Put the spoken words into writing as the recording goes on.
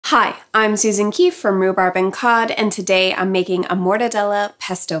Hi, I'm Susan Keefe from Rhubarb Cod, and today I'm making a Mortadella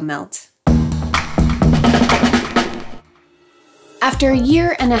Pesto Melt. After a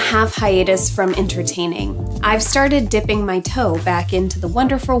year and a half hiatus from entertaining, I've started dipping my toe back into the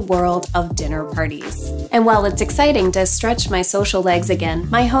wonderful world of dinner parties. And while it's exciting to stretch my social legs again,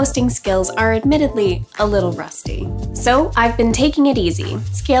 my hosting skills are admittedly a little rusty. So I've been taking it easy,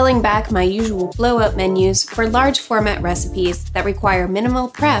 scaling back my usual blowout menus for large format recipes that require minimal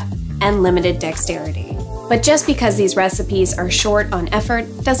prep and limited dexterity. But just because these recipes are short on effort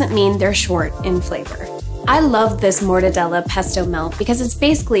doesn't mean they're short in flavor. I love this Mortadella Pesto Melt because it's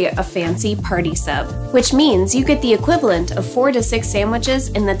basically a fancy party sub, which means you get the equivalent of 4 to 6 sandwiches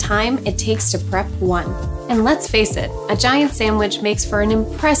in the time it takes to prep one. And let's face it, a giant sandwich makes for an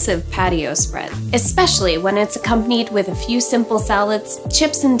impressive patio spread, especially when it's accompanied with a few simple salads,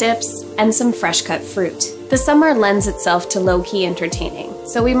 chips and dips, and some fresh cut fruit. The summer lends itself to low-key entertaining,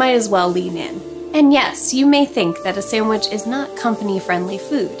 so we might as well lean in. And yes, you may think that a sandwich is not company-friendly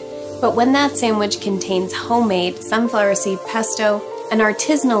food, but when that sandwich contains homemade sunflower seed pesto, an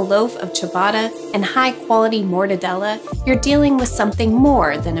artisanal loaf of ciabatta, and high-quality mortadella, you're dealing with something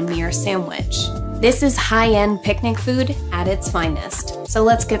more than a mere sandwich. This is high-end picnic food at its finest. So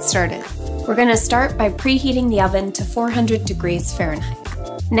let's get started. We're gonna start by preheating the oven to 400 degrees Fahrenheit.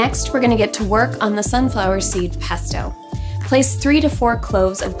 Next, we're gonna get to work on the sunflower seed pesto. Place 3 to 4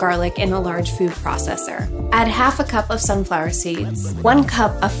 cloves of garlic in a large food processor. Add half a cup of sunflower seeds, 1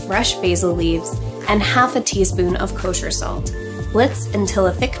 cup of fresh basil leaves, and half a teaspoon of kosher salt. Blitz until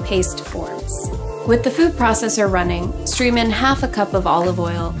a thick paste forms. With the food processor running, stream in half a cup of olive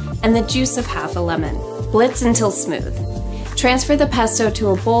oil and the juice of half a lemon. Blitz until smooth. Transfer the pesto to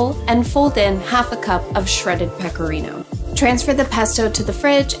a bowl and fold in half a cup of shredded pecorino. Transfer the pesto to the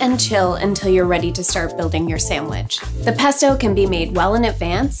fridge and chill until you're ready to start building your sandwich. The pesto can be made well in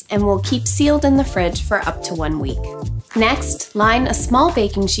advance and will keep sealed in the fridge for up to 1 week. Next, line a small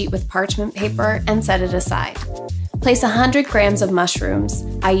baking sheet with parchment paper and set it aside. Place 100 grams of mushrooms,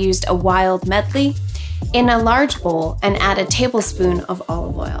 I used a wild medley, in a large bowl and add a tablespoon of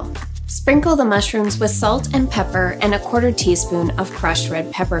olive oil. Sprinkle the mushrooms with salt and pepper and a 1/4 teaspoon of crushed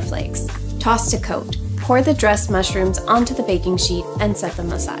red pepper flakes. Toss to coat. Pour the dressed mushrooms onto the baking sheet and set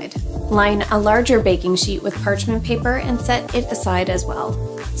them aside. Line a larger baking sheet with parchment paper and set it aside as well.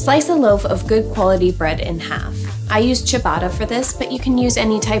 Slice a loaf of good quality bread in half. I used ciabatta for this, but you can use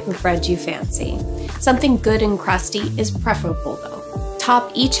any type of bread you fancy. Something good and crusty is preferable though.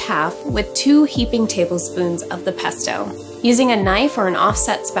 Top each half with 2 heaping tablespoons of the pesto. Using a knife or an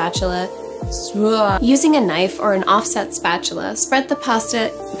offset spatula, spread the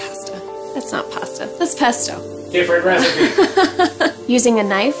That's not pasta, that's pesto. Different recipe. Using a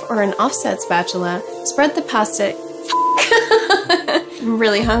knife or an offset spatula, spread the pasta. I'm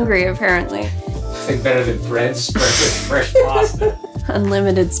really hungry, apparently. Nothing better than bread spread with fresh pasta.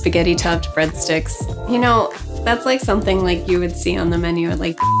 Unlimited spaghetti topped breadsticks. You know, that's like something like you would see on the menu at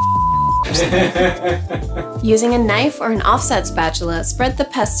like Using a knife or an offset spatula, spread the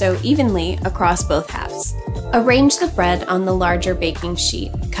pesto evenly across both halves. Arrange the bread on the larger baking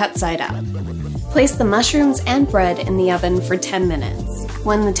sheet, cut side up. Place the mushrooms and bread in the oven for 10 minutes.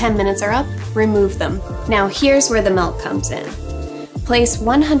 When the 10 minutes are up, remove them. Now here's where the melt comes in. Place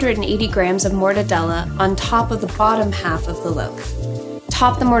 180 grams of mortadella on top of the bottom half of the loaf.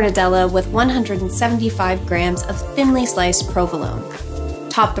 Top the mortadella with 175 grams of thinly sliced provolone.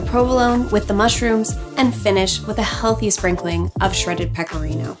 Top the provolone with the mushrooms and finish with a healthy sprinkling of shredded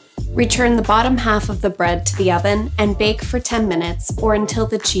pecorino. Return the bottom half of the bread to the oven and bake for 10 minutes or until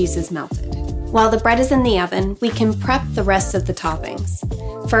the cheese is melted. While the bread is in the oven, we can prep the rest of the toppings.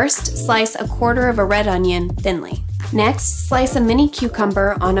 First, slice a 1/4 of a red onion thinly. Next, slice a mini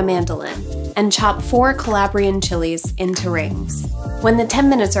cucumber on a mandolin and chop 4 Calabrian chilies into rings. When the 10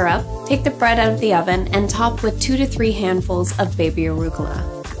 minutes are up, take the bread out of the oven and top with 2 to 3 handfuls of baby arugula.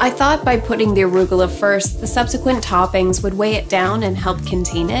 I thought by putting the arugula first, the subsequent toppings would weigh it down and help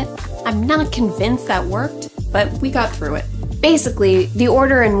contain it. I'm not convinced that worked, but we got through it. Basically, the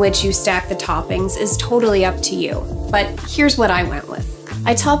order in which you stack the toppings is totally up to you, but here's what I went with.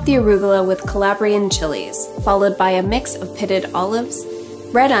 I topped the arugula with Calabrian chilies, followed by a mix of pitted olives,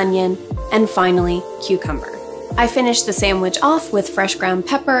 red onion, and finally, cucumber. I finished the sandwich off with fresh ground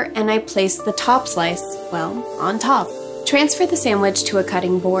pepper and I placed the top slice, well, on top. Transfer the sandwich to a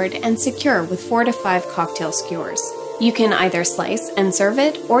cutting board and secure with 4 to 5 cocktail skewers. You can either slice and serve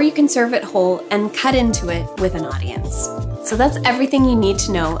it, or you can serve it whole and cut into it with an audience. So that's everything you need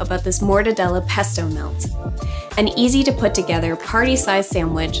to know about this Mortadella Pesto Melt. an easy to put together party-sized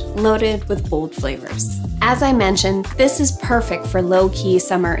sandwich loaded with bold flavors. As I mentioned, this is perfect for low-key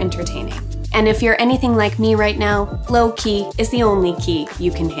summer entertaining. And if you're anything like me right now, low-key is the only key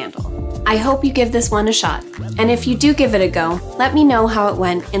you can handle. I hope you give this one a shot. And if you do give it a go, let me know how it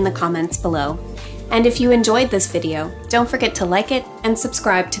went in the comments below. And if you enjoyed this video, don't forget to like it and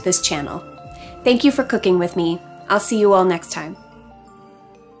subscribe to this channel. Thank you for cooking with me. I'll see you all next time.